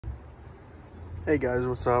Hey guys,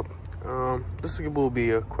 what's up? This will be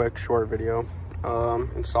a quick short video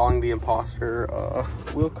installing the Impostor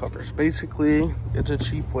wheel covers. Basically, it's a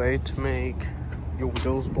cheap way to make your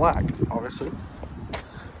wheels black, obviously.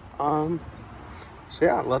 So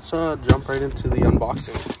yeah, let's jump right into the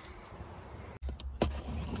unboxing.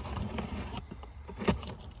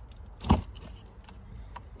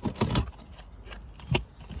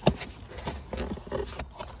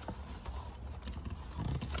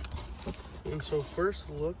 And so first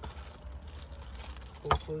look,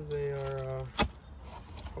 hopefully they're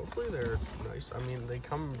nice. I mean, they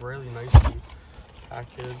come really nicely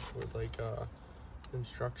packaged with like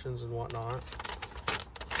instructions and whatnot.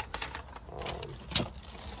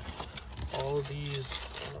 All of these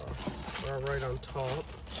are right on top.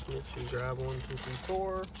 So make sure you grab 1, 2, 3,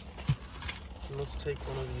 4. And let's take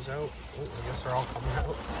one of these out. Oh, I guess they're all coming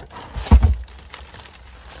out.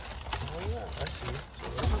 Oh yeah, I see. So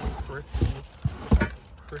those are pretty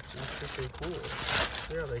cool.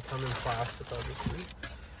 So yeah, they come in plastic, obviously.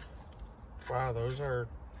 Wow, those are,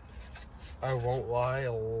 I won't lie,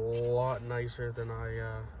 a lot nicer than I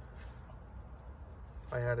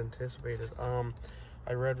had anticipated.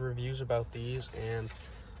 I read reviews about these, and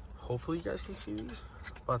hopefully you guys can see these,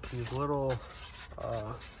 but these little,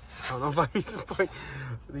 I don't know if I need to point,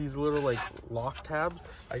 these little like lock tabs,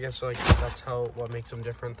 I guess like that's what makes them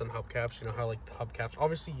different than hubcaps. You know how like the hubcaps,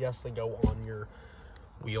 obviously yes, they go on your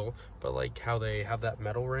wheel, but like how they have that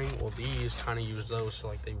metal ring, well these kind of use those, so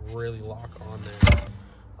like they really lock on there.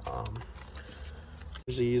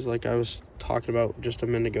 These, like I was talking about just a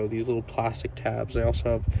minute ago, these little plastic tabs, they also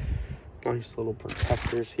have nice little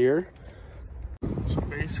protectors here. So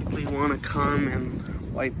basically you want to come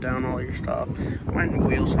and wipe down all your stuff. My new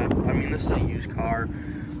wheels have, I mean this is a used car,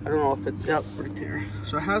 I don't know if it's, yep, right there.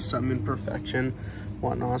 So it has some imperfection,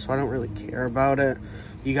 whatnot, so I don't really care about it.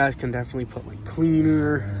 You guys can definitely put like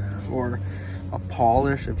cleaner or a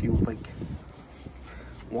polish if you like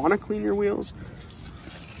want to clean your wheels.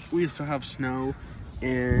 We still have snow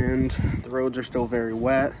and the roads are still very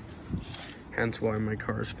wet, hence why my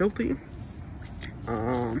car is filthy.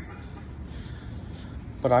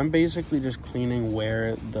 But I'm basically just cleaning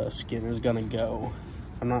where the skin is gonna go.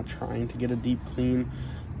 I'm not trying to get a deep clean.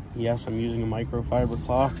 Yes, I'm using a microfiber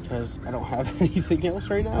cloth because I don't have anything else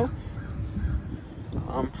right now.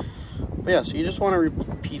 But yeah, so you just want to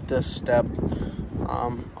repeat this step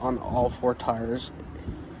on all 4 tires.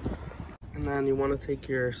 And then you want to take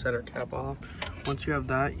your center cap off. Once you have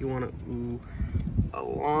that, you want to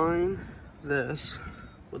align this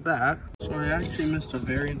with that. So I actually missed a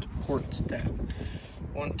very important step.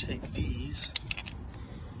 You want to take these,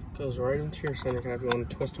 goes right into your center cap. You want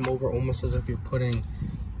to twist them over almost as if you're putting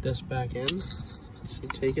this back in. So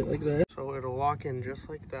take it like this, so it'll lock in just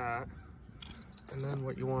like that. And then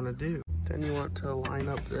what you want to do, then you want to line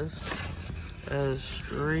up this as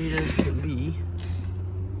straight as can be.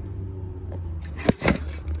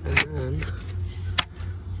 And then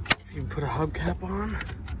if you put a hubcap on,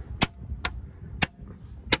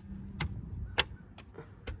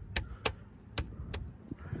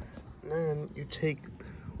 and then you take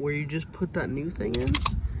where you just put that new thing in,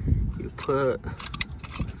 you put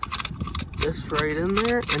this right in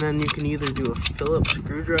there, and then you can either do a Phillips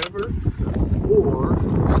screwdriver or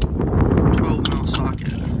 12mm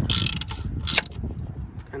socket.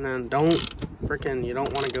 And then you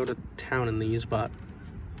don't want to go to town in these, but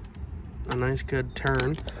a nice good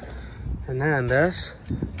turn. And then this,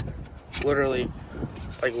 literally,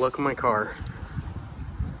 like look at my car.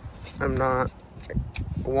 It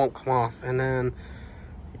won't come off. And then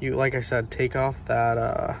you, like I said, take off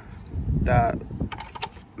that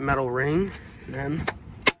metal ring, and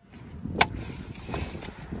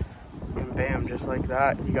bam, just like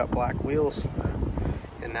that, you got black wheels.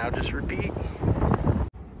 And now just repeat.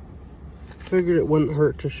 Figured it wouldn't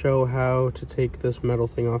hurt to show how to take this metal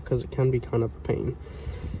thing off because it can be kind of a pain.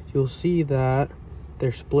 You'll see that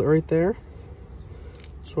they're split right there.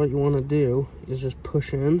 So what you want to do is just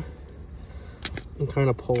push in and kind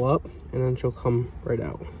of pull up, and then she'll come right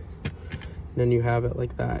out. And then you have it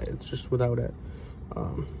like that. It's just without it.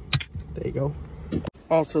 There you go.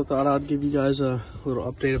 Also thought I'd give you guys a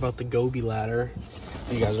little update about the Gobi ladder.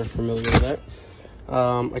 You guys are familiar with it.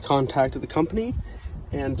 I contacted the company,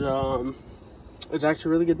 and it's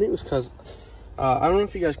actually really good news because I don't know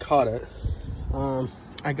if you guys caught it.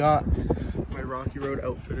 I got my Rocky Road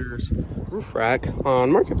Outfitters roof rack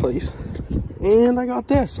on Marketplace, and I got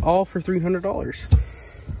this all for $300.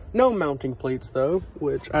 No mounting plates though,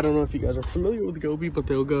 which I don't know if you guys are familiar with Gobi, but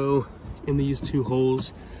they'll go in these 2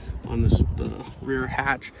 holes on the rear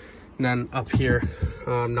hatch, and then up here,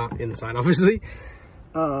 not inside obviously,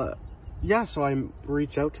 yeah, so I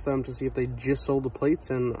reached out to them to see if they just sold the plates,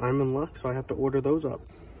 and I'm in luck, so I have to order those up.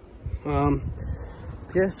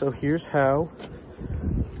 Yeah, so here's how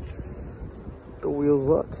the wheels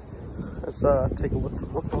look. Let's take a look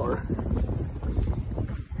from afar.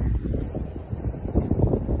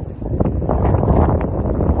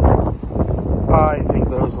 I think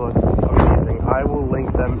those look amazing. I will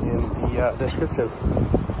link them in the description.